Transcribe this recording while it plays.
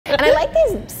And I like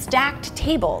these stacked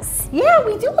tables. Yeah,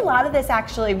 we do a lot of this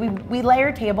actually. We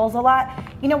layer tables a lot.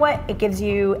 You know what? It gives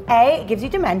you, it gives you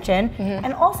dimension,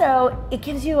 and also it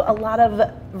gives you a lot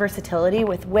of versatility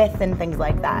with width and things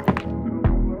like that.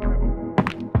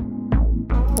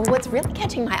 What's really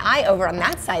catching my eye over on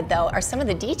that side though are some of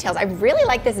the details. I really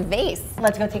like this vase.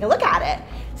 Let's go take a look at it.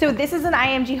 So this is an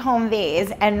IMG home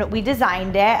vase, and we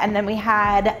designed it, and then we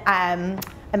had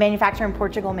a manufacturer in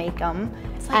Portugal make them.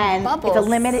 It's like bubbles. It's a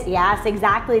limited, yes,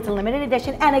 exactly. It's a limited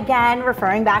edition. And again,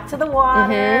 referring back to the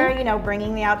water, you know,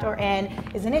 bringing the outdoor in.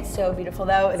 Isn't it so beautiful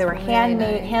though? They were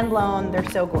handmade, hand blown. They're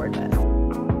so gorgeous.